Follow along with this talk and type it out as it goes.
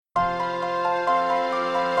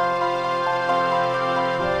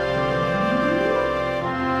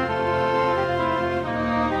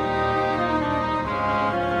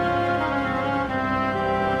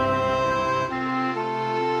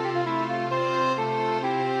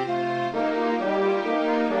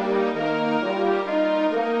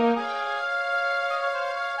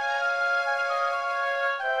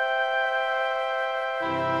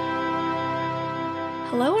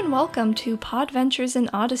and welcome to Podventures in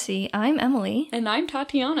Odyssey. I'm Emily. And I'm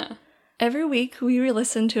Tatiana. Every week we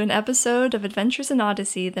re-listen to an episode of Adventures in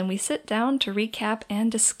Odyssey, then we sit down to recap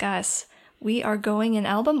and discuss. We are going in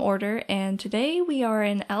album order, and today we are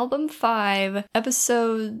in album 5,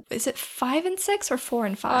 episode, is it 5 and 6 or 4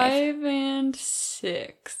 and 5? 5 and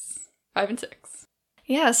 6. 5 and 6.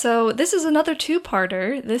 Yeah, so this is another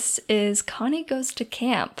two-parter. This is Connie Goes to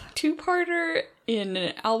Camp. Two-parter in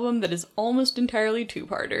an album that is almost entirely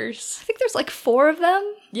two-parters. I think there's like 4 of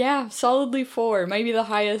them. Yeah, solidly 4. Might be the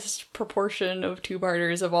highest proportion of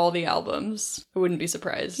two-parters of all the albums. I wouldn't be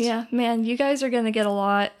surprised. Yeah, man, you guys are gonna get a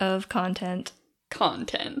lot of content.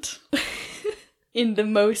 Content. In the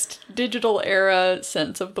most digital era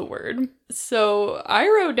sense of the word. So I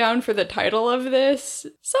wrote down for the title of this,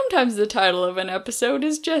 sometimes the title of an episode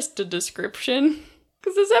is just a description.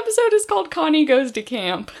 Because this episode is called Connie Goes to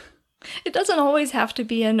Camp. It doesn't always have to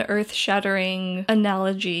be an earth-shattering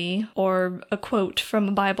analogy or a quote from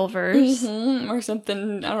a Bible verse. Mm-hmm. Or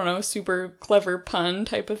something, I don't know, super clever pun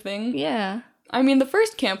type of thing. Yeah. I mean, the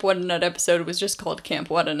first Camp What a Nut episode was just called Camp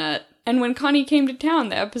What a Nut. And when Connie came to town,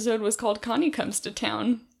 the episode was called Connie Comes to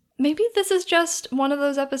Town. Maybe this is just one of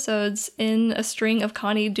those episodes in a string of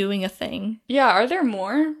Connie doing a thing. Yeah, are there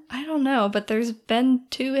more? I don't know, but there's been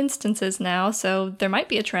 2 instances now, so there might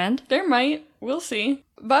be a trend. There might. We'll see.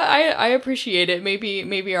 But I appreciate it.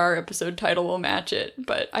 Maybe our episode title will match it,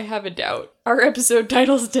 but I have a doubt. Our episode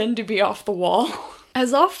titles tend to be off the wall.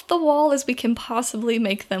 As off the wall as we can possibly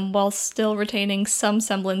make them while still retaining some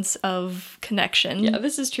semblance of connection. Yeah,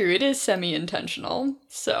 this is true. It is semi-intentional.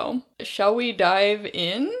 So, shall we dive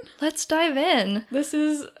in? Let's dive in. This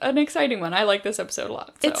is an exciting one. I like this episode a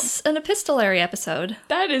lot. So. It's an epistolary episode.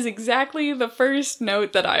 That is exactly the first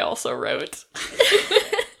note that I also wrote.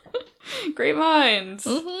 Great minds.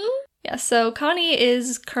 Mm-hmm. Yeah, so Connie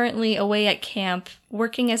is currently away at camp,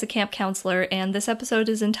 working as a camp counselor, and this episode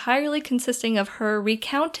is entirely consisting of her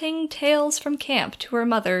recounting tales from camp to her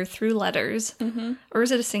mother through letters. Mm-hmm. Or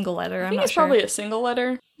is it a single letter? I think it's probably a single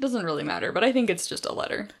letter. Doesn't really matter, but I think it's just a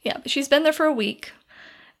letter. Yeah, she's been there for a week,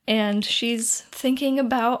 and she's thinking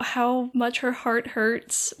about how much her heart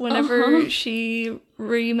hurts whenever she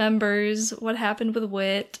remembers what happened with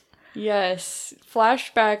Whit. Yes.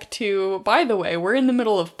 Flashback to, by the way, we're in the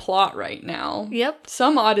middle of plot right now. Yep.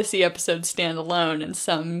 Some Odyssey episodes stand alone and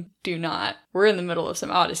some do not. We're in the middle of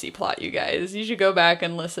some Odyssey plot, you guys. You should go back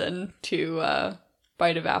and listen to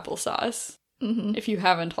Bite of Applesauce. Mm-hmm. If you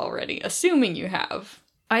haven't already, assuming you have.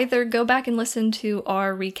 Either go back and listen to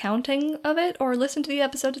our recounting of it or listen to the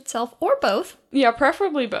episode itself, or both. Yeah,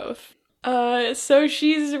 preferably both. So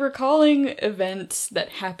she's recalling events that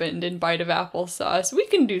happened in Bite of Applesauce. We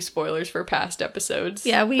can do spoilers for past episodes.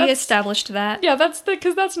 Yeah, we established that. Yeah,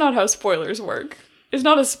 because that's not how spoilers work. It's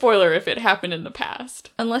not a spoiler if it happened in the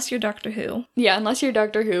past. Unless you're Doctor Who. Yeah, unless you're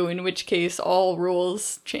Doctor Who, in which case all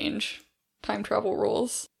rules change. Time travel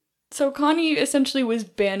rules. So Connie essentially was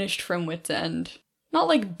banished from Wit's End. Not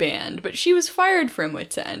like banned, but she was fired from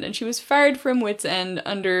Wit's End. And she was fired from Wit's End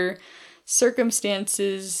under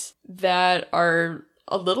circumstances that are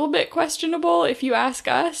a little bit questionable, if you ask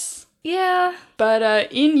us. Yeah.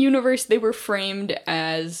 But in universe, they were framed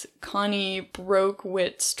as Connie broke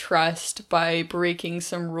Whit's trust by breaking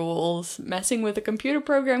some rules, messing with a computer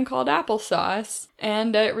program called Applesauce,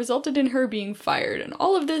 and it resulted in her being fired. And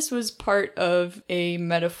all of this was part of a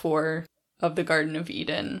metaphor of the Garden of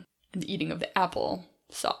Eden and the eating of the apple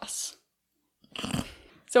sauce.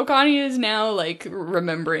 So Connie is now,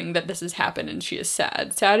 remembering that this has happened and she is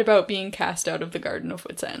sad. Sad about being cast out of the Garden of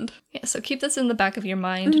Wit's End. Yeah, so keep this in the back of your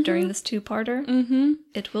mind during this two-parter. Mm-hmm.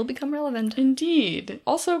 It will become relevant. Indeed.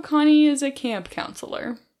 Also, Connie is a camp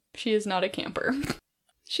counselor. She is not a camper.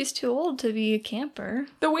 She's too old to be a camper.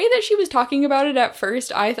 The way that she was talking about it at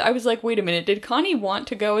first, I was like, wait a minute, did Connie want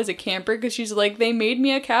to go as a camper? Because she's like, they made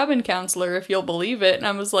me a cabin counselor, if you'll believe it. And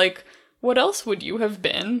I was like, what else would you have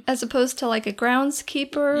been? As opposed to like a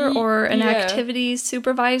groundskeeper or an activities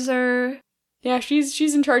supervisor. Yeah,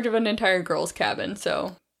 she's in charge of an entire girls' cabin,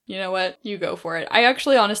 so you know what? You go for it. I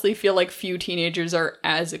actually honestly feel like few teenagers are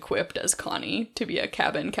as equipped as Connie to be a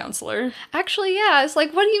cabin counselor. Actually, yeah, it's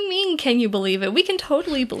like, what do you mean, can you believe it? We can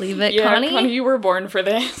totally believe it, yeah, Connie. Connie, you were born for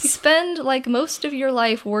this. You spend most of your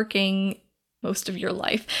life working... Most of your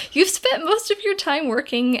life. You've spent most of your time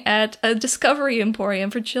working at a Discovery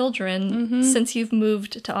Emporium for children since you've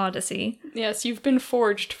moved to Odyssey. Yes, you've been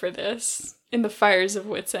forged for this in the fires of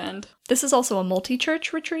Wit's End. This is also a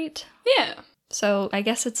multi-church retreat. Yeah. So I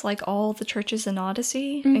guess it's like all the churches in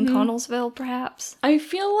Odyssey, in Connellsville, perhaps. I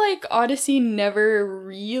feel like Odyssey never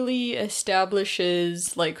really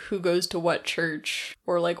establishes, who goes to what church,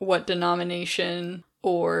 or, what denomination.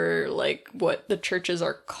 or like what the churches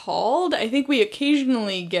are called. I think we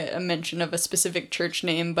occasionally get a mention of a specific church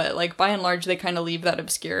name, but like by and large they kind of leave that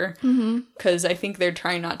obscure because I think they're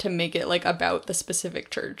trying not to make it like about the specific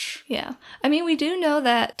church. Yeah. I mean, we do know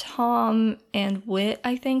that Tom and Whit,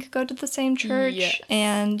 I think, go to the same church, Yes.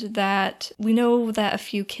 and that we know that a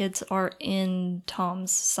few kids are in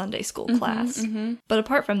Tom's Sunday school class. But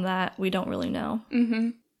apart from that, we don't really know.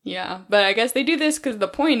 Yeah, but I guess they do this because the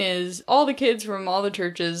point is all the kids from all the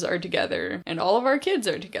churches are together and all of our kids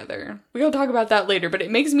are together. We'll talk about that later, but it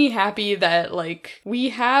makes me happy that, like, we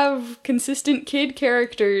have consistent kid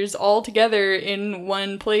characters all together in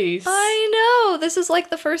one place. I know! This is like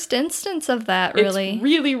the first instance of that, really. It's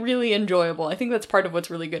really, really enjoyable. I think that's part of what's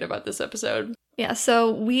really good about this episode. Yeah, so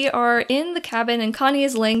we are in the cabin and Connie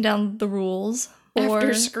is laying down the rules.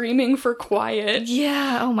 After screaming for quiet.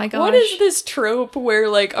 Yeah, oh my gosh. What is this trope where,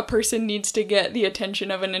 like, a person needs to get the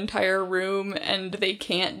attention of an entire room and they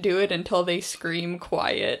can't do it until they scream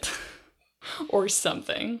quiet? Or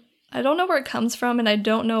something. I don't know where it comes from, and I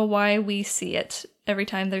don't know why we see it every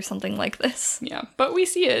time there's something like this. Yeah, but we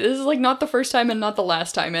see it. This is, like, not the first time and not the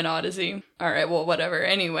last time in Odyssey. Alright, well, whatever.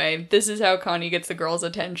 Anyway, this is how Connie gets the girls'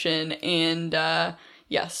 attention, and,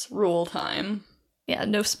 yes, rule time. Yeah,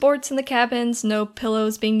 no sports in the cabins, no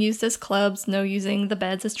pillows being used as clubs, no using the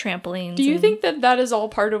beds as trampolines. Do you think that that is all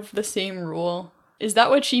part of the same rule? Is that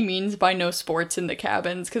what she means by no sports in the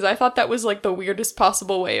cabins? Because I thought that was, like, the weirdest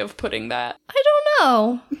possible way of putting that. I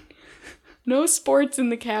don't know. No sports in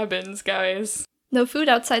the cabins, guys. No food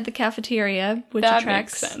outside the cafeteria, which That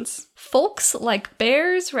attracts makes sense. folks like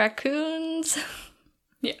bears, raccoons.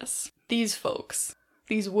 Yes. These folks.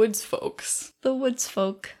 These woods folks. The woods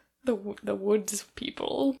folk. The woods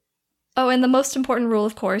people. Oh, and the most important rule,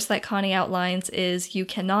 of course, that Connie outlines is you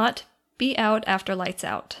cannot be out after lights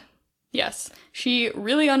out. Yes. She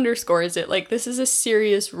really underscores it. Like, this is a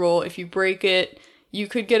serious rule. If you break it, you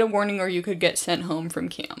could get a warning or you could get sent home from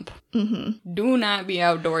camp. Do not be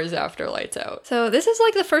outdoors after lights out. So this is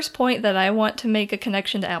like the first point that I want to make a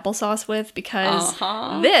connection to applesauce with, because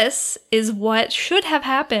this is what should have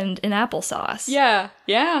happened in applesauce. Yeah.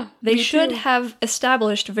 They me should too. have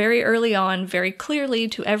established very early on, very clearly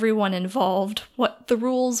to everyone involved, what the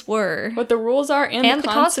rules were. What the rules are and the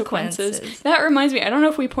consequences. consequences. That reminds me, I don't know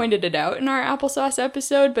if we pointed it out in our applesauce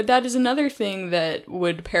episode, but that is another thing that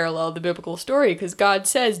would parallel the biblical story, because God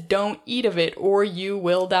says, don't eat of it or you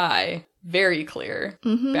will die. Very clear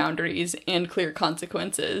boundaries and clear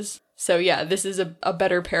consequences. So yeah, this is a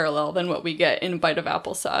better parallel than what we get in Bite of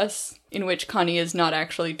Applesauce, in which Connie is not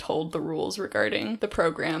actually told the rules regarding the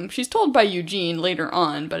program. She's told by Eugene later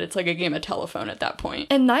on, but it's like a game of telephone at that point.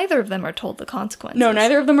 And neither of them are told the consequences. No,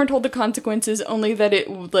 neither of them are told the consequences, only that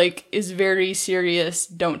it, like, is very serious,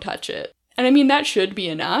 don't touch it. And I mean, that should be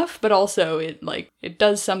enough, but also it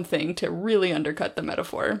does something to really undercut the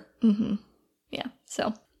metaphor. Yeah,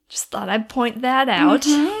 so just thought I'd point that out.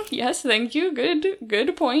 Yes, thank you.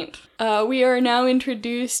 Good point. We are now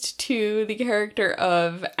introduced to the character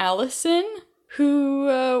of Allison, who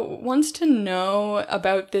wants to know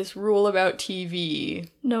about this rule about TV.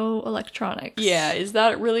 No electronics. Yeah, is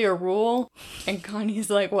that really a rule? And Connie's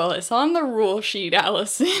like, well, it's on the rule sheet,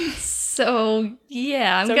 Allison. So,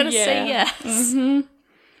 yeah, I'm gonna say yes.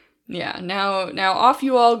 Yeah, now off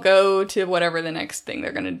you all go to whatever the next thing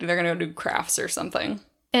they're gonna do. They're gonna go do crafts or something.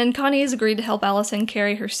 And Connie has agreed to help Allison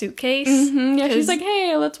carry her suitcase. Yeah, she's like,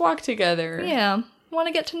 hey, let's walk together. Yeah, want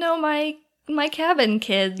to get to know my cabin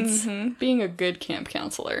kids. Being a good camp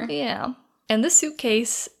counselor. Yeah. And this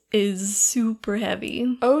suitcase is super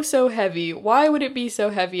heavy. Oh, so heavy. Why would it be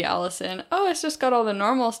so heavy, Allison? Oh, it's just got all the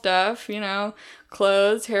normal stuff,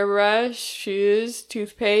 clothes, hairbrush, shoes,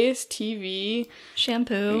 toothpaste, TV.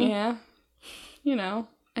 Shampoo. Yeah.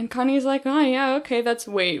 And Connie's like, oh, yeah, okay,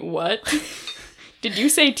 wait, what? Did you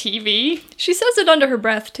say TV? She says it under her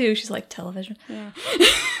breath, too. She's like, television. Yeah.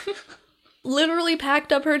 Literally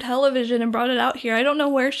packed up her television and brought it out here. I don't know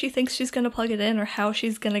where she thinks she's going to plug it in or how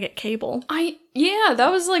she's going to get cable. Yeah,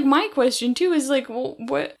 that was, like, my question, too, is, like, well,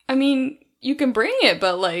 what? I mean, you can bring it,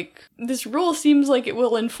 but, like, this rule seems like it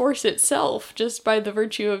will enforce itself just by the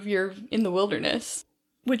virtue of you're in the wilderness.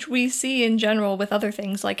 Which we see in general with other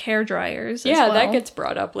things like hair dryers as well. well. That gets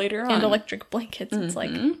brought up later on. And electric blankets. It's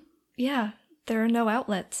like, yeah, there are no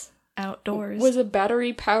outlets outdoors. Was a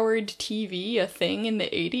battery-powered TV a thing in the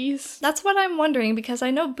 80s? That's what I'm wondering, because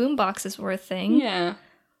I know boomboxes were a thing. Yeah.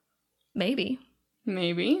 Maybe.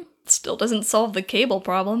 Maybe. Still doesn't solve the cable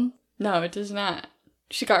problem. No, it does not.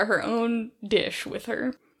 She got her own dish with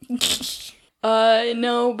her.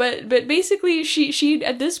 No, but basically she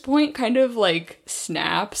at this point kind of like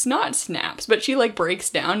not snaps, but she like breaks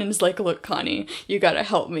down and is like, look, Connie, you gotta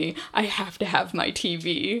help me. I have to have my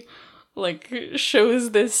TV. Like,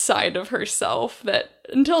 shows this side of herself that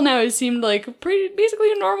until now has seemed like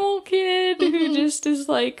basically a normal kid who just is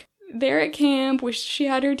like there at camp, wished she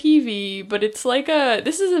had her TV, but it's like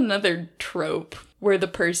this is another trope where the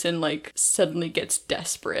person like suddenly gets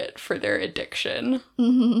desperate for their addiction.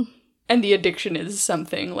 Mm-hmm. And the addiction is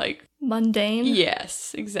something like mundane.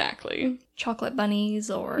 Yes, exactly. Chocolate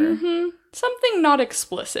bunnies or something not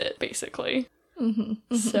explicit, basically.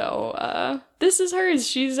 So, this is hers.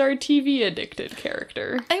 She's our TV addicted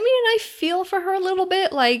character. I mean, I feel for her a little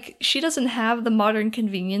bit. Like, she doesn't have the modern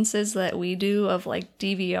conveniences that we do of, like,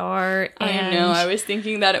 DVR and I know, I was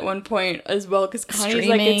thinking that at one point as well, because Connie's streaming.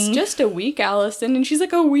 like, it's just a week, Allison. And she's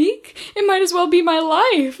like, a week? It might as well be my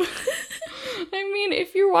life. I mean,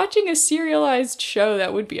 if you're watching a serialized show,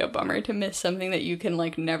 that would be a bummer to miss something that you can,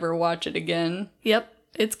 like, never watch it again. Yep,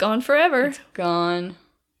 it's gone forever. It's gone.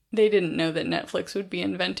 They didn't know that Netflix would be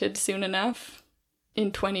invented soon enough.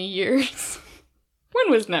 In 20 years.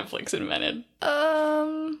 When was Netflix invented?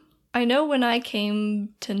 I know when I came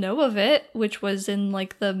to know of it, which was in,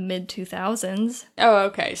 like, the mid-2000s. Oh,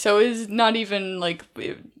 okay. So it's not even, like,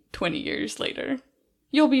 20 years later.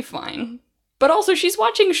 You'll be fine. But also, she's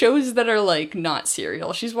watching shows that are, like, not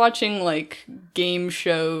serial. She's watching, like, game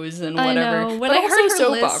shows and whatever. I know. When but I also heard her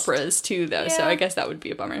soap list, operas, too, though, so Yeah. I guess that would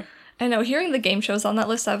be a bummer. I know, hearing the game shows on that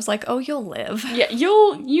list, I was like, oh, you'll live. Yeah,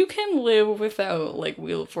 you can live without, like,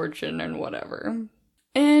 Wheel of Fortune and whatever.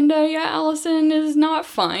 And, yeah, Allison is not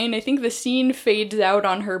fine. I think the scene fades out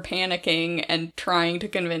on her panicking and trying to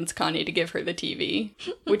convince Connie to give her the TV,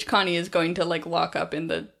 which Connie is going to, like, lock up in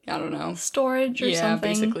the, I don't know. Storage or something. Yeah,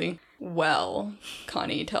 basically. Well,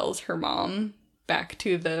 Connie tells her mom, back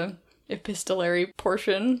to the epistolary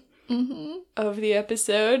portion of the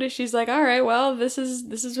episode. She's like, all right, well, this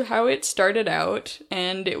is how it started out,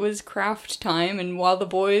 and it was craft time, and while the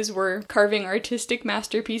boys were carving artistic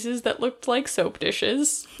masterpieces that looked like soap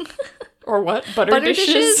dishes. Or what? Butter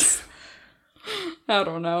dishes? I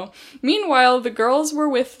don't know. Meanwhile, the girls were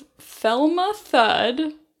with Thelma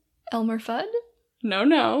Thud. Elmer Fudd?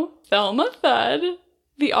 No. Thelma Thud.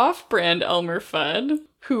 The off-brand Elmer Fudd,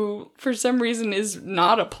 who, for some reason, is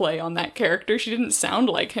not a play on that character. She didn't sound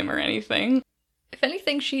like him or anything. If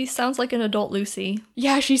anything, she sounds like an adult Lucy.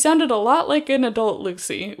 Yeah, she sounded a lot like an adult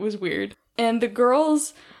Lucy. It was weird. And the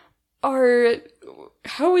girls are,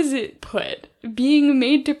 how is it put? Being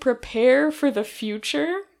made to prepare for the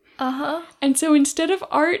future? Uh-huh. And so instead of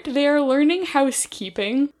art, they are learning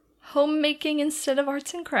housekeeping. Homemaking instead of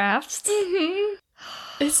arts and crafts. Mm-hmm.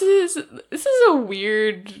 This is a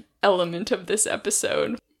weird element of this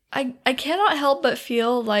episode. I cannot help but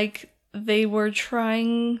feel like they were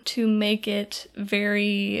trying to make it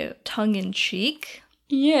very tongue-in-cheek.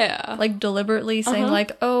 Yeah. Like, deliberately saying,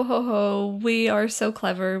 like, oh, ho, ho, we are so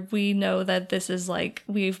clever. We know that this is, like,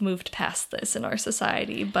 we've moved past this in our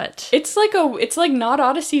society, but... It's like not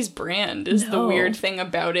Odyssey's brand is the No. weird thing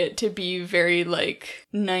about it, to be very, like,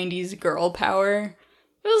 90s girl power.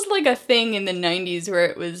 It was, like, a thing in the 90s where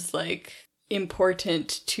it was, like,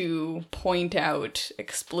 important to point out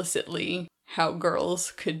explicitly how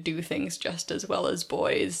girls could do things just as well as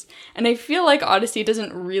boys. And I feel like Odyssey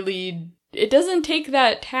doesn't take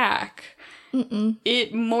that tack.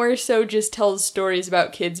 It more so just tells stories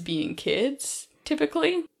about kids being kids,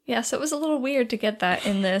 typically. Yeah, so it was a little weird to get that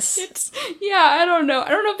in this. I don't know. I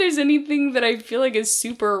don't know if there's anything that I feel like is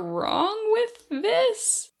super wrong with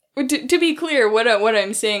this. To be clear, what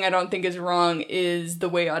I'm saying I don't think is wrong is the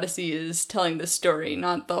way Odyssey is telling the story,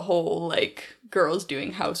 not the whole, like, girls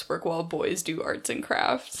doing housework while boys do arts and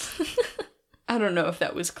crafts. I don't know if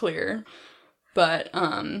that was clear, but,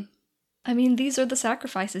 I mean, these are the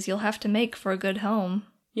sacrifices you'll have to make for a good home.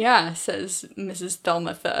 yeah, says Mrs.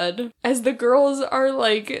 Thelma Thud, as the girls are,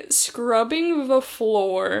 like, scrubbing the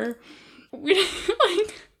floor.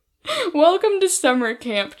 Like, welcome to summer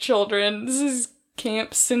camp, children. This is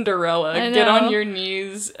Camp Cinderella. I Get on know. your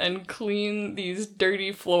knees and clean these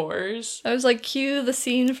dirty floors. I was like, cue the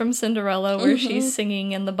scene from Cinderella where she's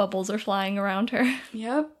singing and the bubbles are flying around her.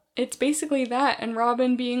 Yep. It's basically that, and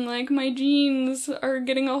Robin being like, my jeans are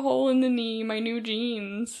getting a hole in the knee, my new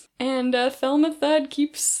jeans. And Thelma Thud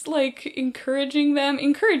keeps, like, encouraging them.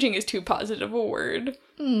 Encouraging is too positive a word.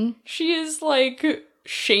 She is, like,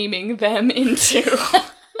 shaming them into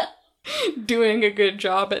doing a good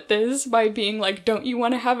job at this by being like, don't you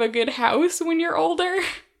want to have a good house when you're older?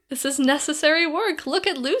 This is necessary work. Look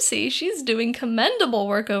at Lucy. She's doing commendable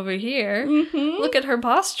work over here. Look at her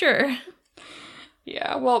posture.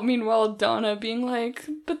 Yeah, well, meanwhile, Donna being like,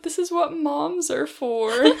 but this is what moms are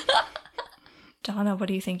for. Donna, what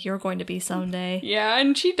do you think you're going to be someday? Yeah,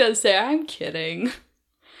 and she does say, I'm kidding.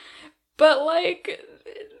 But, like,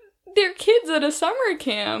 they're kids at a summer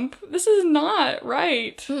camp. This is not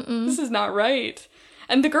right. This is not right.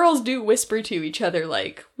 And the girls do whisper to each other,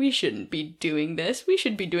 like, we shouldn't be doing this. We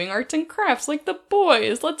should be doing arts and crafts like the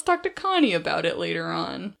boys. Let's talk to Connie about it later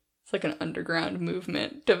on. It's like an underground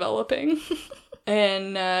movement developing.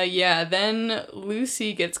 And, then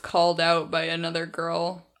Lucy gets called out by another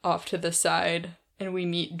girl off to the side, and we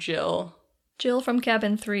meet Jill. Jill from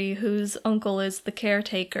Cabin 3, whose uncle is the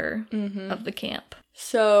caretaker of the camp.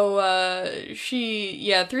 So,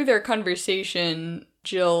 through their conversation,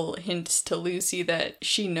 Jill hints to Lucy that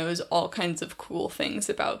she knows all kinds of cool things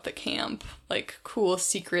about the camp, like cool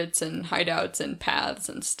secrets and hideouts and paths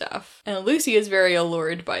and stuff. And Lucy is very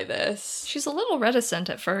allured by this. She's a little reticent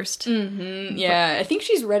at first. Yeah, I think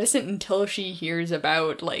she's reticent until she hears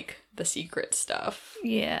about, like, the secret stuff.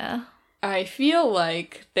 Yeah. I feel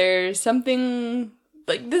like there's something...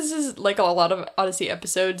 Like, this is, like, a lot of Odyssey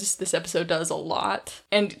episodes. This episode does a lot.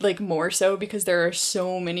 And, like, more so because there are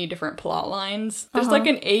so many different plot lines. There's, like,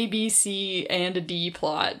 an A, B, C, and a D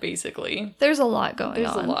plot, basically. There's a lot going on.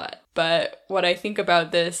 There's a lot. But what I think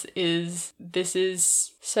about this is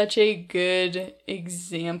such a good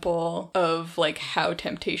example of, like, how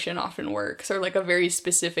temptation often works, or, like, a very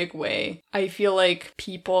specific way. I feel like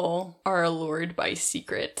people are allured by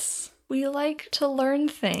secrets. We like to learn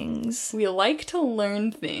things. We like to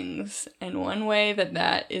learn things, and one way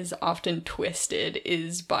that is often twisted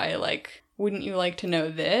is by, like, wouldn't you like to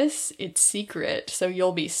know this? It's secret, so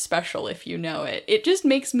you'll be special if you know it. It just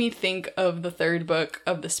makes me think of the third book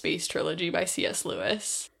of the Space Trilogy by C.S.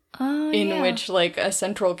 Lewis. In which, like, a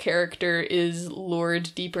central character is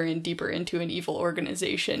lured deeper and deeper into an evil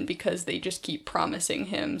organization because they just keep promising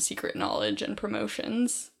him secret knowledge and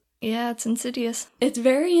promotions. Yeah, it's insidious. It's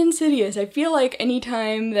very insidious. I feel like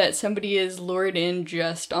anytime that somebody is lured in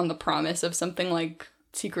just on the promise of something like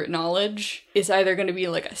secret knowledge, it's either going to be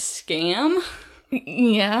like a scam.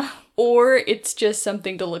 Yeah. Or it's just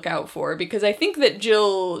something to look out for. Because I think that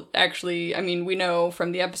Jill actually, I mean, we know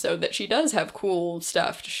from the episode that she does have cool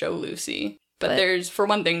stuff to show Lucy. But there's, for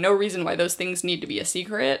one thing, no reason why those things need to be a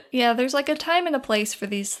secret. Yeah, there's like a time and a place for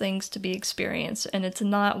these things to be experienced, and it's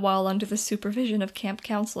not while under the supervision of camp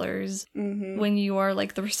counselors when you are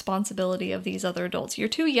like the responsibility of these other adults. You're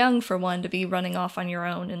too young, for one, to be running off on your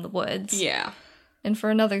own in the woods. Yeah. And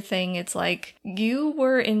for another thing, it's like you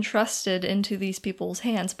were entrusted into these people's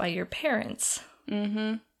hands by your parents.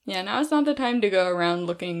 Yeah, now is not the time to go around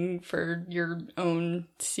looking for your own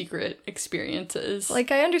secret experiences.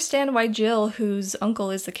 Like, I understand why Jill, whose uncle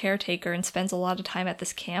is the caretaker and spends a lot of time at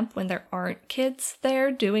this camp when there aren't kids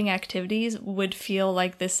there doing activities, would feel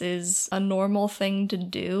like this is a normal thing to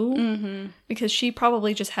do. Because she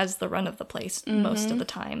probably just has the run of the place most of the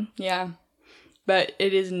time. Yeah. But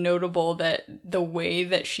it is notable that the way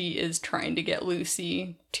that she is trying to get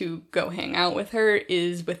Lucy to go hang out with her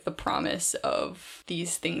is with the promise of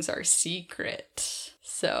these things are secret.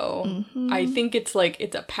 So I think it's like,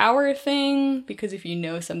 it's a power thing, because if you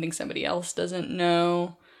know something somebody else doesn't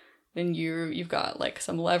know, then you've got like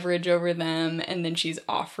some leverage over them, and then she's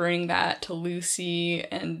offering that to Lucy,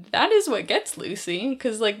 and that is what gets Lucy,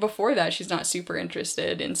 because like before that she's not super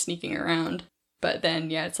interested in sneaking around. But then,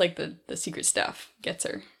 yeah, it's like the secret stuff gets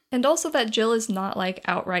her. And also that Jill is not, like,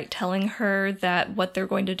 outright telling her that what they're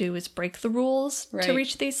going to do is break the rules to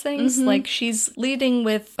reach these things. Like, she's leading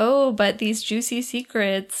with, oh, but these juicy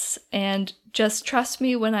secrets, and just trust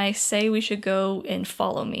me when I say we should go and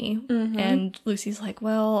follow me. And Lucy's like,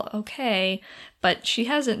 well, okay. But she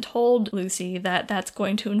hasn't told Lucy that that's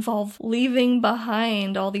going to involve leaving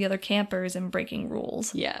behind all the other campers and breaking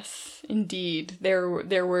rules. Yes, indeed. There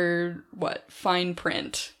were, fine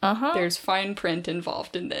print. There's fine print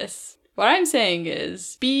involved in this. What I'm saying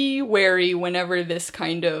is, be wary whenever this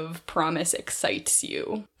kind of promise excites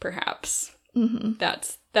you, perhaps.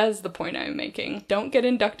 That's the point I'm making. Don't get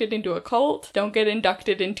inducted into a cult. Don't get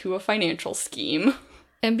inducted into a financial scheme.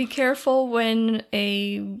 And be careful when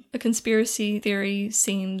a conspiracy theory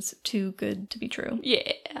seems too good to be true.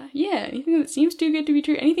 Yeah. Anything that seems too good to be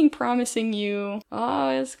true. Anything promising you, oh,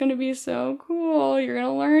 it's gonna be so cool, you're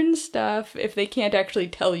gonna learn stuff, if they can't actually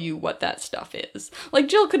tell you what that stuff is. Like,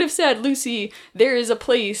 Jill could have said, Lucy, there is a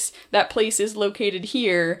place, that place is located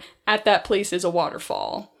here, at that place is a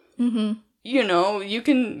waterfall. You know, you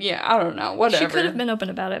can, I don't know, whatever. She could have been open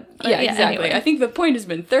about it. Yeah, exactly. Anyway. I think the point has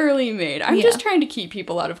been thoroughly made. I'm just trying to keep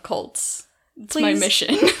people out of cults. It's my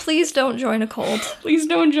mission. Please don't join a cult. Please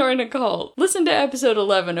don't join a cult. Listen to episode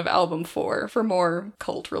 11 of album 4 for more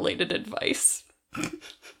cult-related advice.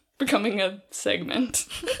 Becoming a segment.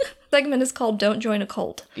 Segment is called Don't Join a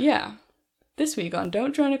Cult. Yeah. This week on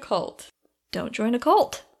Don't Join a Cult. Don't join a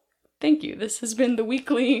cult. Thank you. This has been the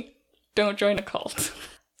weekly Don't Join a Cult.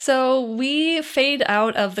 So we fade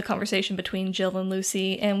out of the conversation between Jill and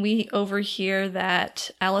Lucy, and we overhear that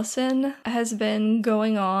Allison has been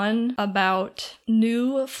going on about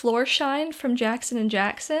new floor shine from Jackson &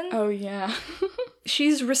 Jackson. Oh, yeah.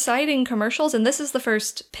 She's reciting commercials, and this is the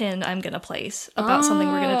first pin I'm going to place about something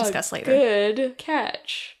we're going to discuss later. Good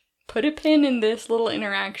catch. Put a pin in this little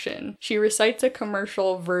interaction. She recites a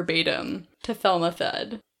commercial verbatim to Thelma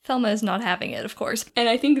Thud. Thelma is not having it, of course. And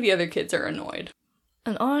I think the other kids are annoyed.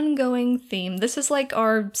 An ongoing theme. This is like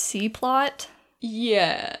our C-plot.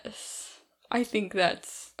 Yes. I think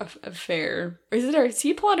that's a fair... Is it our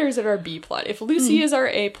C-plot or is it our B-plot? If Lucy is our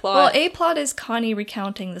A-plot... Well, A-plot is Connie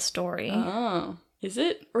recounting the story. Oh. Is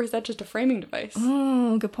it? Or is that just a framing device?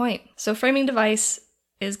 Oh, good point. So framing device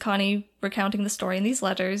is Connie recounting the story in these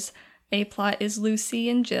letters. A-plot is Lucy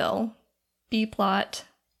and Jill. B-plot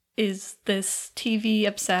is this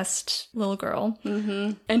TV-obsessed little girl.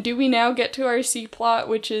 Mm-hmm. And do we now get to our C-plot,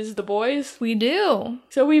 which is the boys? We do.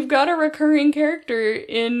 So we've got a recurring character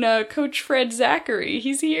in Coach Fred Zachary.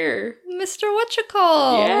 He's here. Mr.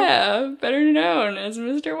 Whatchacall. Yeah, better known as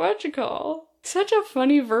Mr. Whatchacall. Such a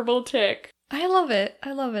funny verbal tick. I love it.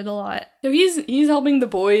 I love it a lot. So he's helping the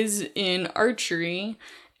boys in archery.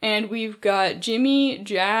 And we've got Jimmy,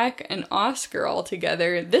 Jack, and Oscar all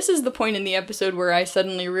together. This is the point in the episode where I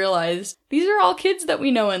suddenly realized these are all kids that we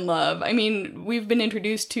know and love. I mean, we've been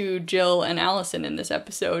introduced to Jill and Allison in this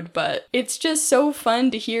episode, but it's just so fun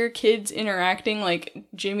to hear kids interacting. Like,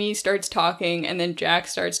 Jimmy starts talking, and then Jack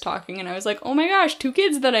starts talking, and I was like, oh my gosh, 2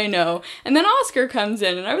 kids that I know. And then Oscar comes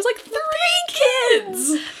in, and I was like, 3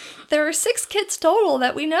 kids! There are 6 kids total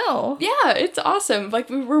that we know. Yeah, it's awesome. Like,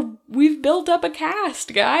 we've built up a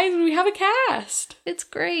cast, guys. We have a cast. It's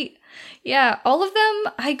great. Yeah, all of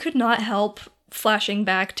them, I could not help flashing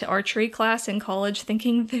back to archery class in college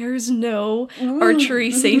thinking there's no archery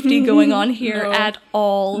safety going on here at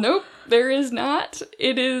all. Nope, there is not.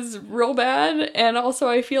 It is real bad, and also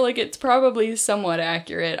I feel like it's probably somewhat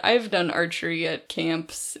accurate. I've done archery at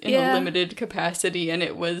camps in a limited capacity, and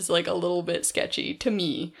it was like a little bit sketchy to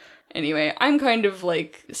me. Anyway, I'm kind of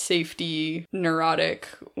like safety neurotic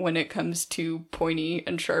when it comes to pointy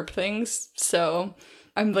and sharp things, so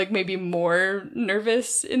I'm like maybe more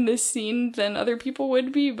nervous in this scene than other people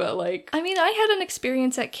would be, but like... I mean, I had an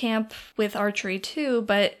experience at camp with archery too,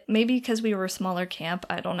 but maybe because we were a smaller camp,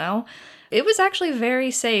 I don't know. It was actually very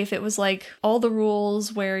safe. It was like all the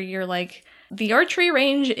rules where you're like... The archery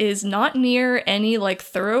range is not near any like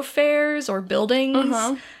thoroughfares or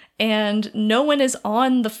buildings. And no one is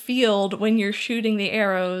on the field when you're shooting the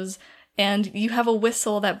arrows, and you have a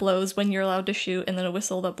whistle that blows when you're allowed to shoot, and then a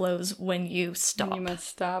whistle that blows when you stop. When you must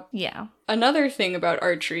stop. Yeah. Another thing about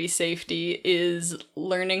archery safety is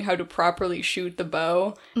learning how to properly shoot the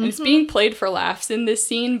bow. And it's being played for laughs in this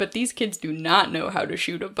scene, but these kids do not know how to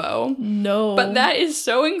shoot a bow. No. But that is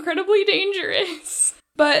so incredibly dangerous.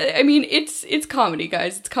 But, I mean, it's comedy,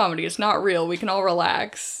 guys. It's comedy. It's not real. We can all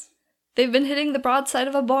relax. They've been hitting the broadside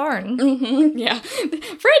of a barn. Yeah.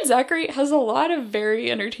 Fred Zachary has a lot of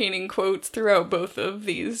very entertaining quotes throughout both of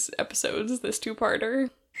these episodes, this 2-parter.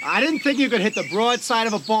 I didn't think you could hit the broadside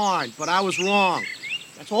of a barn, but I was wrong.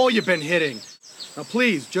 That's all you've been hitting. Now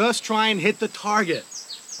please, just try and hit the target.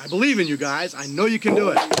 I believe in you guys. I know you can do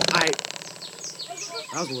it. That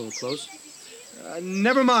was a little close.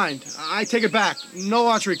 Never mind. I take it back. No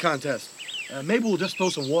archery contest. Maybe we'll just throw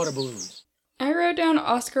some water balloons. I wrote down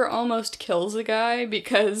Oscar almost kills a guy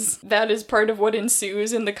because that is part of what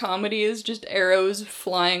ensues in the comedy is just arrows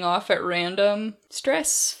flying off at random.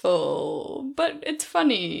 Stressful, but it's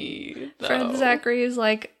funny, though. Fred Zachary is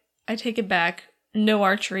like, I take it back. No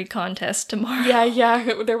archery contest tomorrow.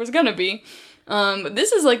 Yeah, there was gonna be.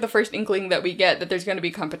 This is like the first inkling that we get that there's gonna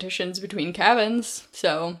be competitions between cabins,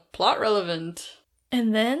 so plot relevant.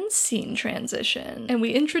 And then scene transition. And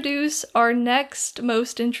we introduce our next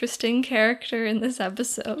most interesting character in this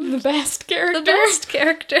episode. The best character. The best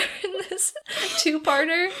character in this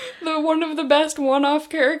 2-parter. One of the best one-off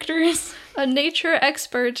characters. A nature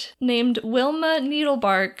expert named Wilma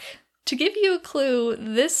Needlebark. To give you a clue,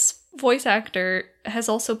 this voice actor has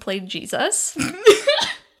also played Jesus.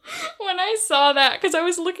 When I saw that, because I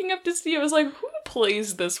was looking up to see, I was like, who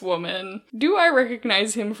plays this woman? Do I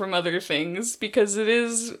recognize him from other things? Because it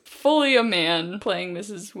is fully a man playing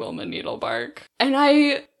Mrs. Wilma Needlebark. And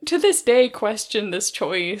I, to this day, question this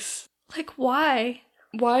choice. Like, why?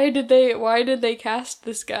 Why did they cast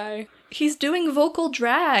this guy? He's doing vocal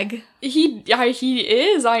drag. He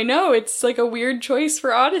is, I know. It's like a weird choice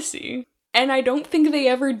for Odyssey. And I don't think they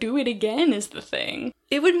ever do it again, is the thing.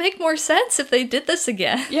 It would make more sense if they did this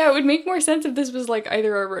again. Yeah, it would make more sense if this was like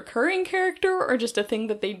either a recurring character or just a thing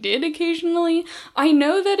that they did occasionally. I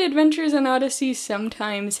know that Adventures in Odyssey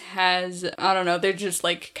sometimes has, I don't know, they're just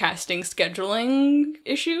like casting scheduling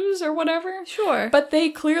issues or whatever. Sure. But they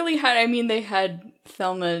clearly had, I mean, they had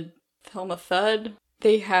Thelma Thud.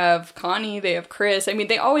 They have Connie, they have Chris. I mean,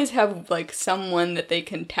 they always have like someone that they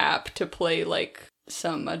can tap to play like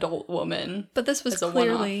some adult woman. But this was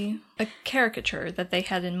clearly a caricature that they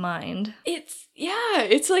had in mind. It's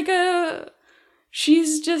like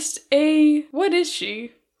she's just what is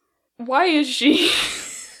she? Why is she?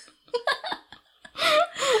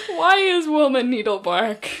 Why is woman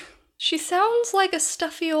Needlebark? She sounds like a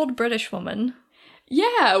stuffy old British woman.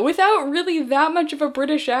 Yeah, without really that much of a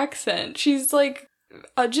British accent. She's like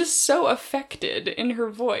just so affected in her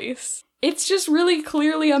voice. It's just really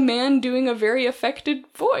clearly a man doing a very affected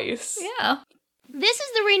voice. Yeah. This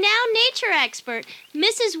is the renowned nature expert,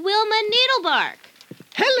 Mrs. Wilma Needlebark.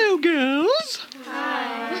 Hello, girls.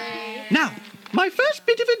 Hi. Now, my first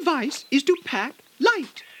bit of advice is to pack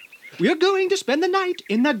light. We are going to spend the night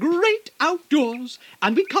in the great outdoors,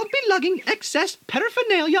 and we can't be lugging excess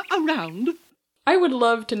paraphernalia around. I would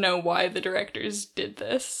love to know why the directors did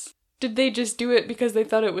this. Did they just do it because they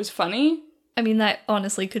thought it was funny? I mean, that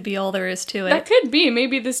honestly could be all there is to it. That could be.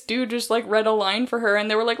 Maybe this dude just, like, read a line for her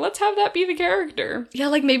and they were like, let's have that be the character. Yeah,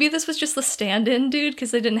 like, maybe this was just the stand-in dude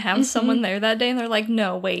because they didn't have someone there that day and they're like,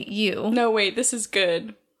 no, wait, you. No, wait, this is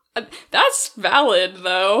good. That's valid,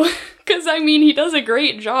 though. Because, I mean, he does a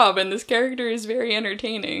great job and this character is very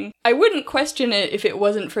entertaining. I wouldn't question it if it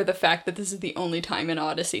wasn't for the fact that this is the only time in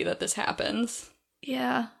Odyssey that this happens.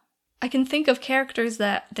 Yeah. I can think of characters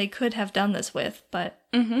that they could have done this with, but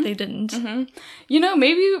they didn't. You know,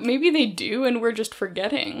 maybe they do and we're just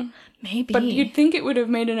forgetting. Maybe. But you'd think it would have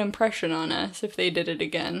made an impression on us if they did it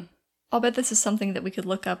again. I'll bet this is something that we could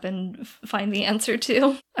look up and find the answer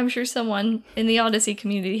to. I'm sure someone in the Odyssey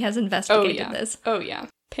community has investigated this. Oh yeah.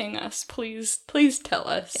 Ping us, please. Please tell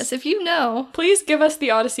us. Yes, if you know. Please give us the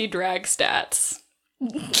Odyssey drag stats.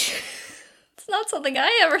 It's not something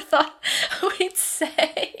I ever thought we'd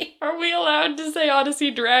say. Are we allowed to say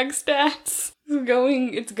Odyssey drag stats?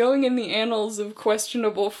 It's going in the annals of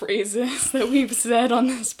questionable phrases that we've said on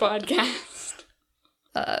this podcast.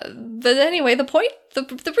 But anyway,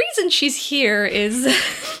 the reason she's here is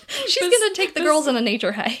she's gonna take the girls on a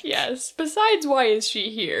nature hike. Yes, besides why is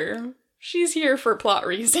she here? She's here for plot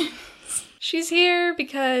reasons. She's here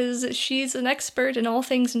because she's an expert in all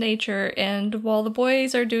things nature, and while the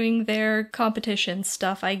boys are doing their competition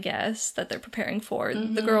stuff, I guess, that they're preparing for,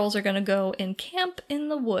 the girls are gonna go and camp in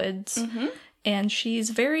the woods. And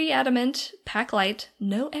she's very adamant, pack light,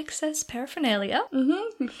 no excess paraphernalia.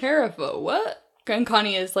 What? And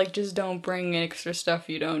Connie is like, just don't bring extra stuff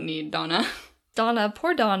you don't need, Donna.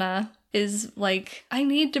 Poor Donna, is like, I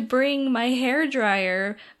need to bring my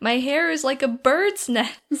hairdryer. My hair is like a bird's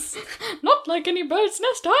nest. Not like any bird's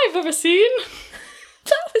nest I've ever seen.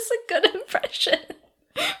 That was a good impression.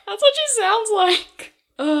 That's what she sounds like.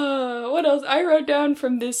 What else? I wrote down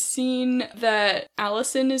from this scene that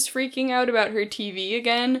Allison is freaking out about her TV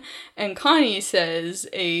again, and Connie says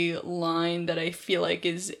a line that I feel like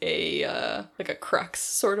is a crux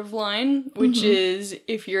sort of line, which is,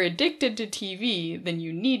 if you're addicted to TV, then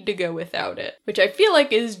you need to go without it. Which I feel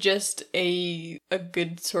like is just a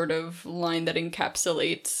good sort of line that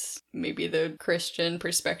encapsulates maybe the Christian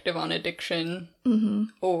perspective on addiction.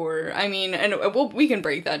 Or, I mean, and we can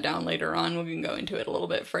break that down later on. We can go into it a little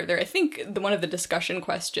bit further. I think one of the discussion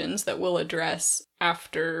questions that we'll address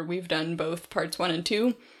after we've done both parts 1 and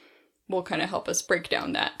 2 will kind of help us break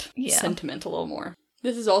down that sentiment a little more.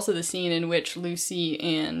 This is also the scene in which Lucy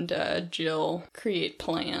and Jill create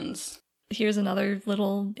plans. Here's another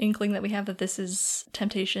little inkling that we have that this is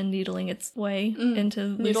temptation needling its way into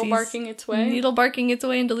Lucy's... Needle barking its way? Needle barking its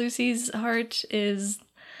way into Lucy's heart is...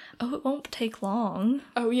 Oh, it won't take long.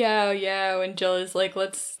 Oh, yeah, when Jill is like,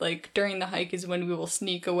 let's, like, during the hike is when we will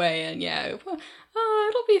sneak away, and it'll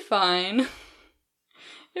be fine.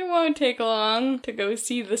 It won't take long to go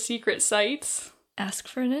see the secret sights. Ask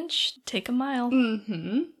for an inch, take a mile.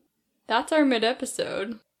 That's our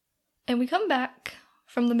mid-episode. And we come back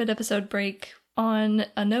from the mid-episode break on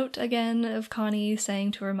a note again of Connie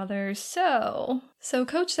saying to her mother, So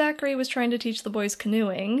Coach Zachary was trying to teach the boys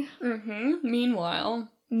canoeing. Meanwhile,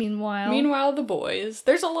 the boys.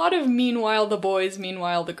 There's a lot of meanwhile the boys,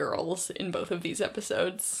 meanwhile the girls in both of these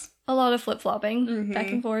episodes. A lot of flip-flopping,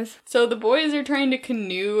 back and forth. So the boys are trying to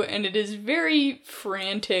canoe, and it is very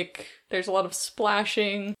frantic. There's a lot of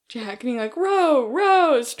splashing. Jack being like, row,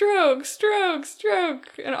 row, stroke, stroke,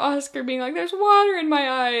 stroke. And Oscar being like, there's water in my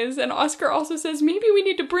eyes. And Oscar also says, maybe we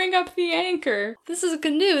need to bring up the anchor. This is a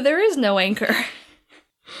canoe. There is no anchor.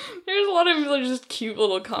 There's a lot of just cute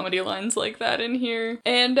little comedy lines like that in here.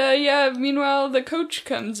 And meanwhile, the coach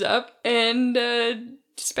comes up and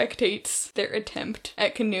spectates their attempt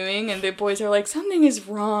at canoeing, and the boys are like, something is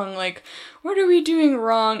wrong, like, what are we doing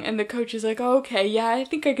wrong? And the coach is like, oh, okay, yeah, I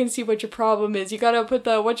think I can see what your problem is. You gotta put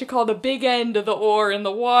the big end of the oar in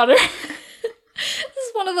the water. This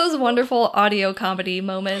is one of those wonderful audio comedy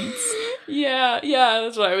moments. Yeah,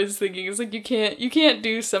 that's what I was thinking. It's like, you can't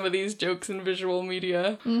do some of these jokes in visual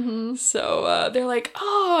media. Mm-hmm. So, they're like,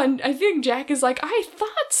 oh, and I think Jack is like, I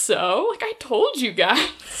thought so. Like, I told you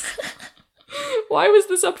guys. Why was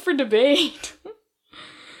this up for debate?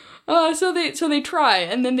 So they try,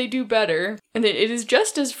 and then they do better, and it is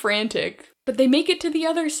just as frantic, but they make it to the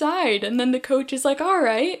other side, and then the coach is like, all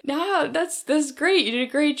right, nah, that's great, you did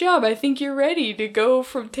a great job, I think you're ready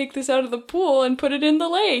to take this out of the pool and put it in the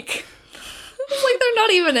lake. It's like they're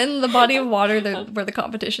not even in the body of water where the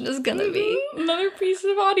competition is gonna be. Another piece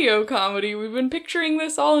of audio comedy. We've been picturing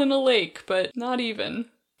this all in a lake, but not even.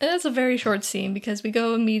 And it's a very short scene because we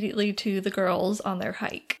go immediately to the girls on their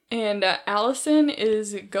hike. And Allison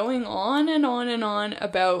is going on and on and on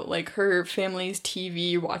about, like, her family's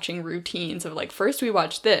TV watching routines of, like, first we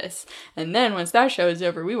watch this, and then once that show is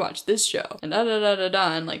over, we watch this show, and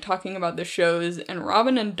da-da-da-da-da, and, like, talking about the shows, and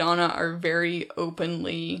Robin and Donna are very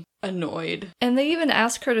openly annoyed. And they even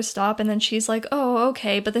ask her to stop, and then she's like, oh,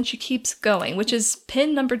 okay, but then she keeps going, which is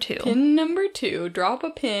pin number 2. Pin number 2. Drop a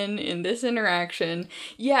pin in this interaction.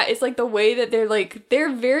 Yeah, it's like the way that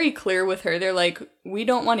they're very clear with her. They're like, we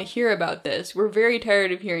don't want to hear about this. We're very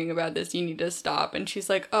tired of hearing about this. You need to stop. And she's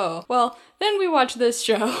like, oh, well, then we watch this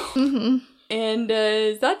show. Mm-hmm. And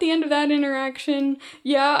is that the end of that interaction?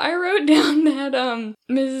 Yeah, I wrote down that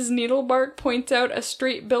Mrs. Needlebark points out a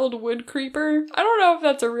straight-billed wood creeper. I don't know if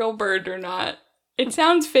that's a real bird or not. It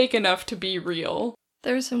sounds fake enough to be real.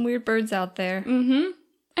 There's some weird birds out there. Mm-hmm.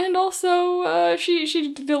 And also,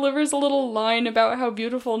 she delivers a little line about how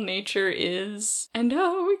beautiful nature is. And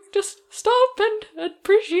how we just stop and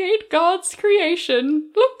appreciate God's creation.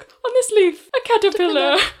 Look, on this leaf, a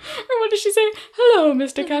caterpillar. Or what does she say? Hello,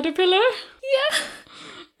 Mr. Caterpillar. Yeah.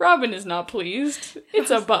 Robin is not pleased. It's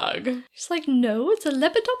a bug. She's like, no, it's a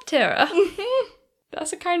Lepidoptera. Mm-hmm.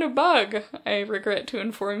 That's a kind of bug, I regret to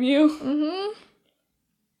inform you. Mm-hmm.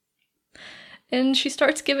 And she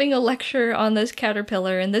starts giving a lecture on this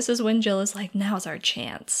caterpillar, and this is when Jill is like, now's our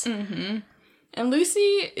chance. Mm-hmm. And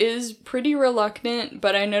Lucy is pretty reluctant,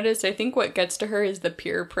 but I think what gets to her is the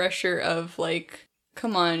peer pressure of, like,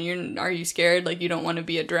 come on, are you scared? Like, you don't want to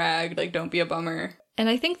be a drag. Like, don't be a bummer. And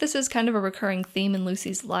I think this is kind of a recurring theme in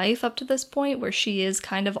Lucy's life up to this point, where she is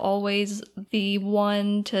kind of always the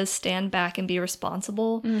one to stand back and be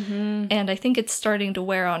responsible. Mm-hmm. And I think it's starting to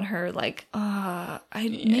wear on her, like, I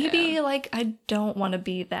don't want to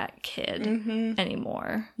be that kid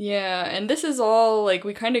anymore. Yeah, and this is all, like,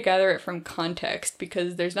 we kind of gather it from context,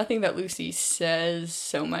 because there's nothing that Lucy says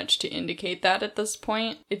so much to indicate that at this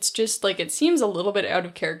point. It's just, like, it seems a little bit out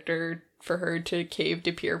of character for her to cave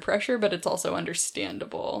to peer pressure, but it's also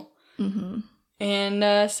understandable. Mm-hmm.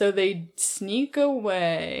 And so they sneak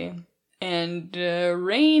away, and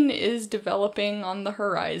rain is developing on the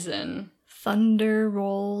horizon. Thunder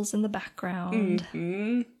rolls in the background.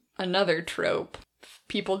 Mm-hmm. Another trope.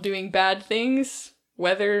 People doing bad things,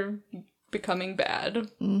 weather becoming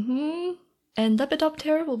bad. Mm-hmm. And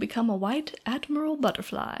Lepidoptera will become a white admiral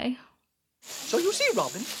butterfly. So you see,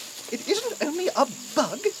 Robin, it isn't only a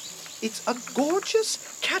bug. It's a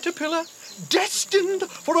gorgeous caterpillar destined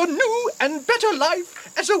for a new and better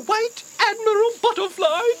life as a white admiral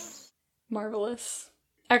butterfly. Marvelous.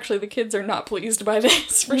 Actually, the kids are not pleased by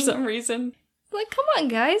this for some reason. Like, come on,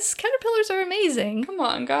 guys. Caterpillars are amazing. Come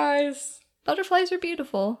on, guys. Butterflies are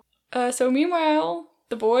beautiful. So meanwhile,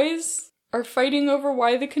 the boys are fighting over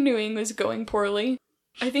why the canoeing was going poorly.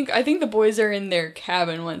 I think the boys are in their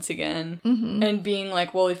cabin once again, and being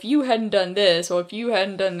like, well, if you hadn't done this, or if you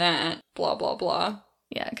hadn't done that, blah, blah, blah.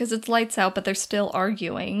 Yeah, because it's lights out, but they're still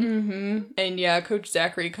arguing. Mm-hmm. And yeah, Coach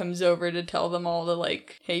Zachary comes over to tell them all to,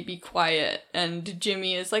 like, hey, be quiet. And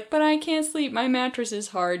Jimmy is like, but I can't sleep, my mattress is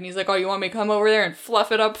hard. And he's like, oh, you want me to come over there and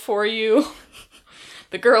fluff it up for you?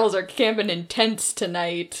 The girls are camping in tents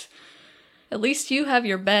tonight. At least you have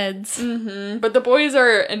your beds. But the boys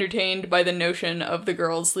are entertained by the notion of the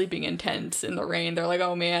girls sleeping in tents in the rain. They're like,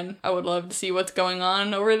 oh man, I would love to see what's going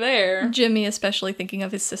on over there. Jimmy especially thinking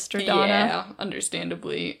of his sister Donna. Yeah,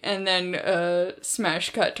 understandably. And then smash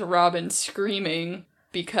cut to Robin screaming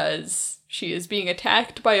because she is being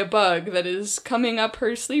attacked by a bug that is coming up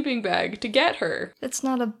her sleeping bag to get her. It's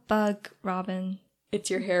not a bug, Robin. It's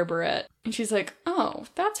your hair barrette. And she's like, oh,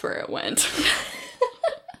 that's where it went.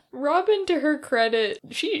 Robin, to her credit,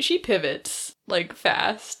 she pivots, like,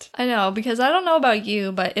 fast. I know, because I don't know about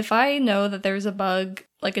you, but if I know that there's a bug,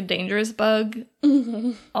 like a dangerous bug,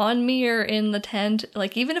 on me or in the tent,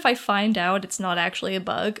 like, even if I find out it's not actually a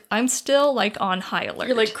bug, I'm still, like, on high alert.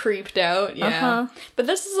 You're, like, creeped out, yeah. Uh-huh. But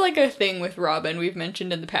this is, like, a thing with Robin we've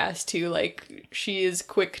mentioned in the past, too. Like, she is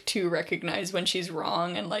quick to recognize when she's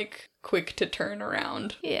wrong and, like, quick to turn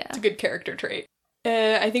around. Yeah. It's a good character trait.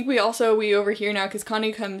 I think we overhear now, because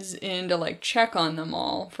Connie comes in to, like, check on them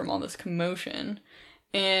all from all this commotion.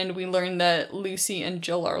 And we learn that Lucy and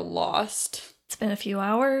Jill are lost. It's been a few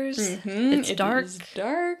hours. It's dark. It is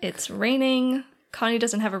dark. It's raining. Connie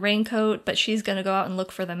doesn't have a raincoat, but she's gonna go out and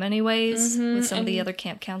look for them anyways with some of the other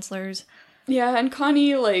camp counselors. Yeah, and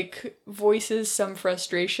Connie, like, voices some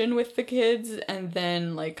frustration with the kids and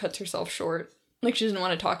then, like, cuts herself short. Like, she doesn't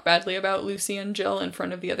want to talk badly about Lucy and Jill in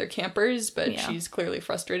front of the other campers, but she's clearly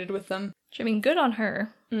frustrated with them. I mean, good on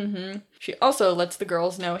her. She also lets the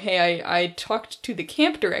girls know, hey, I talked to the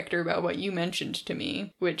camp director about what you mentioned to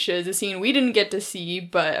me, which is a scene we didn't get to see,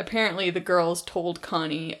 but apparently the girls told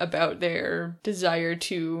Connie about their desire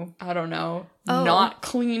to, I don't know, not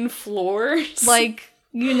clean floors. Like,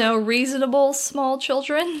 you know, reasonable small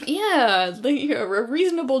children. Yeah, like a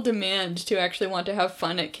reasonable demand to actually want to have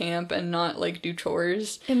fun at camp and not, like, do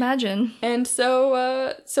chores. Imagine. And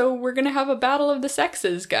so we're gonna have a battle of the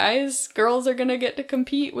sexes, guys. Girls are gonna get to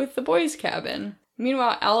compete with the boys' cabin.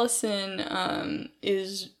 Meanwhile, Allison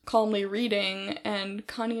is calmly reading, and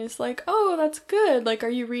Connie is like, oh, that's good. Like, are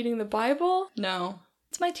you reading the Bible? No.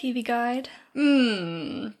 It's my TV guide.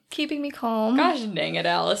 Keeping me calm. Gosh dang it,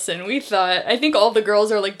 Allison. I think all the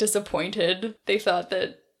girls are, like, disappointed. They thought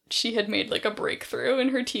that she had made, like, a breakthrough in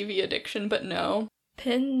her TV addiction, but no.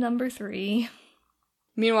 Pin number 3.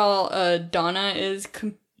 Meanwhile, Donna is,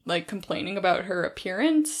 complaining about her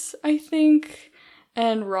appearance, I think.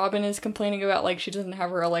 And Robin is complaining about, like, she doesn't have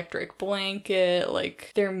her electric blanket.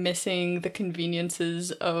 Like, they're missing the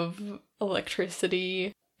conveniences of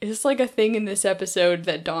electricity. It's, like, a thing in this episode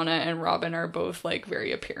that Donna and Robin are both, like,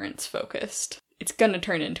 very appearance-focused. It's gonna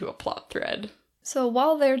turn into a plot thread. So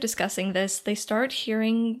while they're discussing this, they start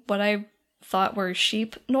hearing what I thought were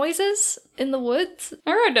sheep noises in the woods.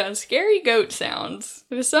 I wrote down scary goat sounds.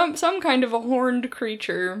 There's some kind of a horned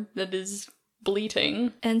creature that is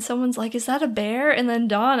bleating. And someone's like, is that a bear? And then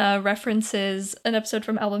Donna references an episode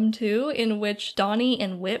from album 2 in which Donnie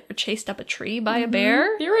and Whit were chased up a tree by a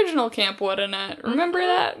bear. The original Camp Woodanut. Remember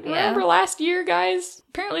that? Yeah. Remember last year, guys?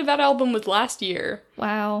 Apparently that album was last year.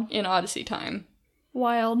 Wow. In Odyssey time.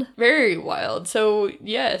 Wild. Very wild. So,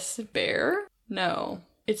 yes, bear? No.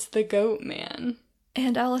 It's the Goat Man.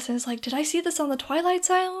 And Allison is like, did I see this on the Twilight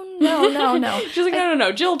Zone? No. She's like,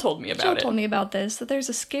 no. Jill told me about it. Jill told me about this, that there's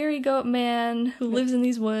a scary goat man who lives in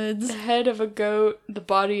these woods. The head of a goat, the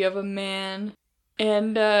body of a man.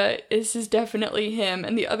 And this is definitely him.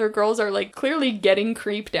 And the other girls are, like, clearly getting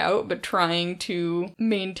creeped out, but trying to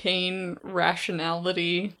maintain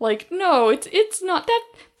rationality. Like, no, it's not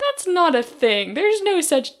that's not a thing. There's no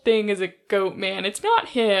such thing as a goat man. It's not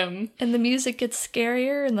him. And the music gets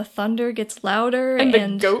scarier, and the thunder gets louder, and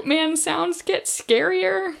the goat man sounds get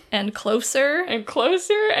scarier. And closer. And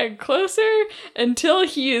closer and closer, until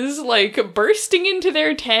he is, like, bursting into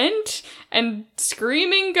their tent and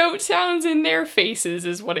screaming goat sounds in their faces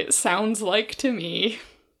is what it sounds like to me.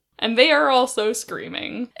 And they are also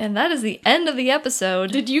screaming. And that is the end of the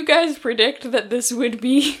episode. Did you guys predict that this would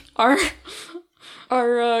be our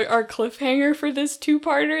cliffhanger for this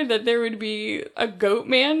two-parter, that there would be a goat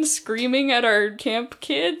man screaming at our camp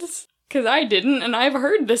kids? Because I didn't, and I've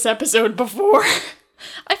heard this episode before.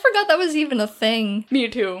 I forgot that was even a thing. Me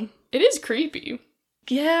too. It is creepy.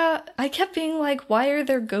 Yeah, I kept being like, why are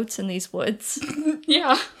there goats in these woods?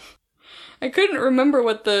 Yeah. I couldn't remember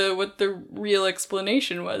what the real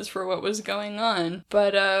explanation was for what was going on,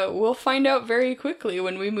 but we'll find out very quickly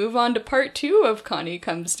when we move on to part 2 of Connie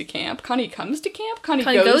Comes to Camp. Connie Comes to Camp? Connie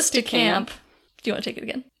goes to camp. Do you want to take it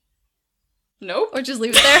again? Nope. Or just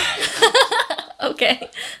leave it there? Okay.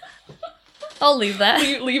 I'll leave that.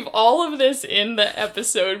 Leave all of this in the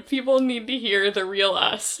episode. People need to hear the real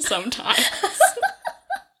us sometimes.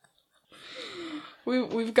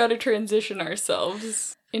 We've got to transition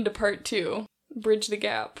ourselves. into part 2. Bridge the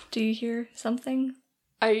gap. Do you hear something?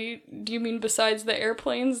 Do you mean besides the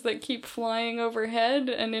airplanes that keep flying overhead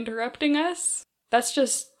and interrupting us? That's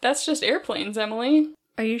just airplanes, Emily.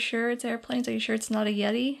 Are you sure it's airplanes? Are you sure it's not a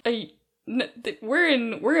Yeti? We're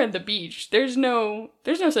in the beach. There's no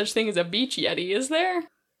such thing as a beach Yeti, is there?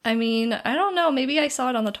 I mean, I don't know. Maybe I saw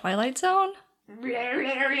it on the Twilight Zone?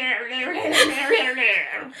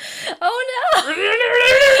 Oh no!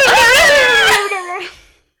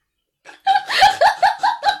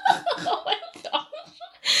 Oh my gosh.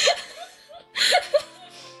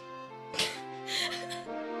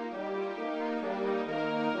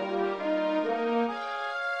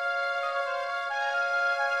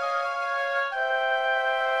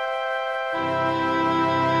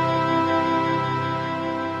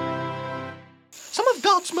 Some of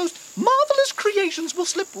God's most marvelous creations will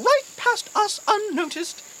slip right past us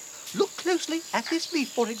unnoticed. Look closely at this leaf,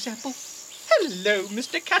 for example. Hello,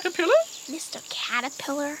 Mr. Caterpillar. Mr.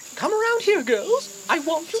 Caterpillar? Come around here, girls. I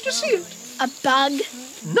want you to see it. A bug?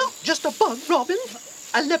 Not just a bug, Robin.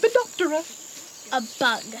 A Lepidoptera. A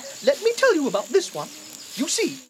bug. Let me tell you about this one. You see,